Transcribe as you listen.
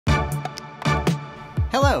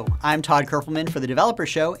Hello, I'm Todd Kerpelman for the Developer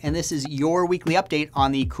Show, and this is your weekly update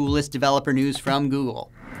on the coolest developer news from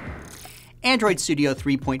Google. Android Studio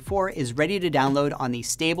 3.4 is ready to download on the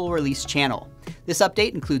stable release channel. This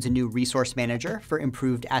update includes a new resource manager for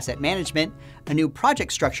improved asset management, a new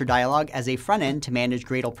project structure dialog as a front end to manage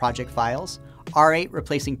Gradle project files, R8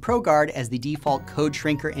 replacing ProGuard as the default code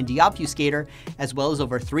shrinker and deobfuscator, as well as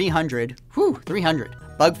over 300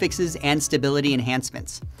 bug fixes and stability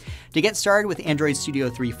enhancements. To get started with Android Studio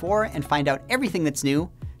 3.4 and find out everything that's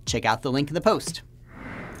new, check out the link in the post.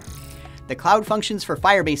 The Cloud Functions for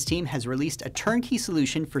Firebase team has released a turnkey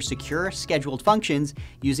solution for secure scheduled functions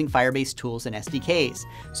using Firebase tools and SDKs.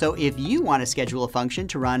 So if you want to schedule a function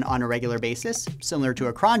to run on a regular basis, similar to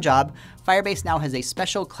a cron job, Firebase now has a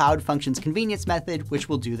special Cloud Functions convenience method which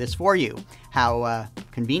will do this for you. How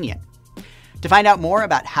convenient. To find out more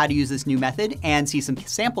about how to use this new method and see some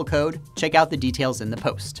sample code, check out the details in the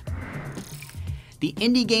post. The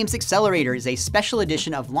Indie Games Accelerator is a special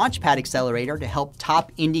edition of Launchpad Accelerator to help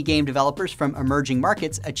top indie game developers from emerging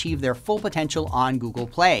markets achieve their full potential on Google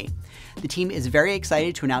Play. The team is very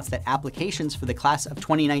excited to announce that applications for the class of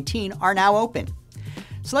 2019 are now open.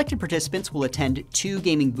 Selected participants will attend 2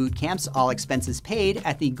 gaming boot camps, all expenses paid,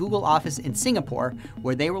 at the Google office in Singapore,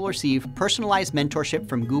 where they will receive personalized mentorship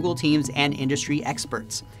from Google teams and industry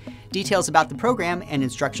experts. Details about the program and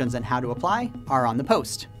instructions on how to apply are on the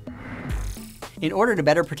post. In order to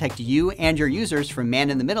better protect you and your users from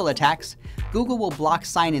man-in-the-middle attacks, Google will block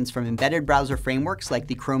sign-ins from embedded browser frameworks like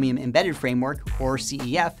the Chromium Embedded Framework, or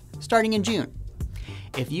CEF, starting in June.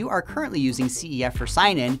 If you are currently using CEF for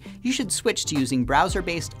sign-in, you should switch to using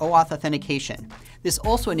browser-based OAuth authentication. This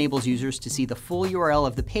also enables users to see the full URL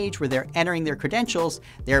of the page where they're entering their credentials,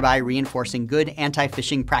 thereby reinforcing good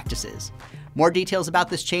anti-phishing practices. More details about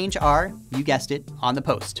this change are, you guessed it, on the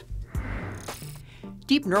post.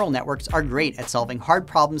 Deep neural networks are great at solving hard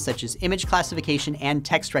problems such as image classification and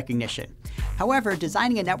text recognition. However,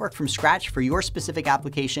 designing a network from scratch for your specific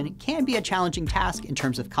application can be a challenging task in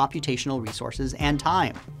terms of computational resources and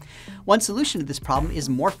time. One solution to this problem is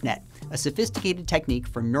MorphNet, a sophisticated technique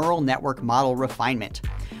for neural network model refinement.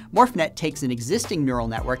 MorphNet takes an existing neural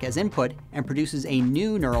network as input and produces a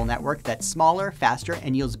new neural network that's smaller, faster,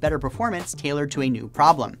 and yields better performance tailored to a new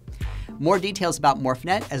problem. More details about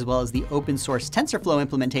MorphNet, as well as the open source TensorFlow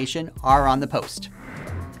implementation, are on the post.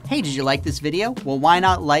 Hey, did you like this video? Well, why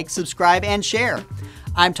not like, subscribe, and share?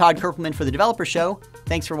 I'm Todd Kerpelman for the Developer Show.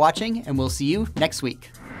 Thanks for watching, and we'll see you next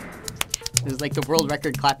week. This is like the world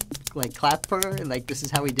record clap for, like this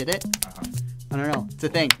is how we did it. I don't know, it's a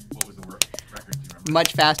thing. What was the record? Do you remember?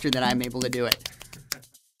 Much faster than I'm able to do it.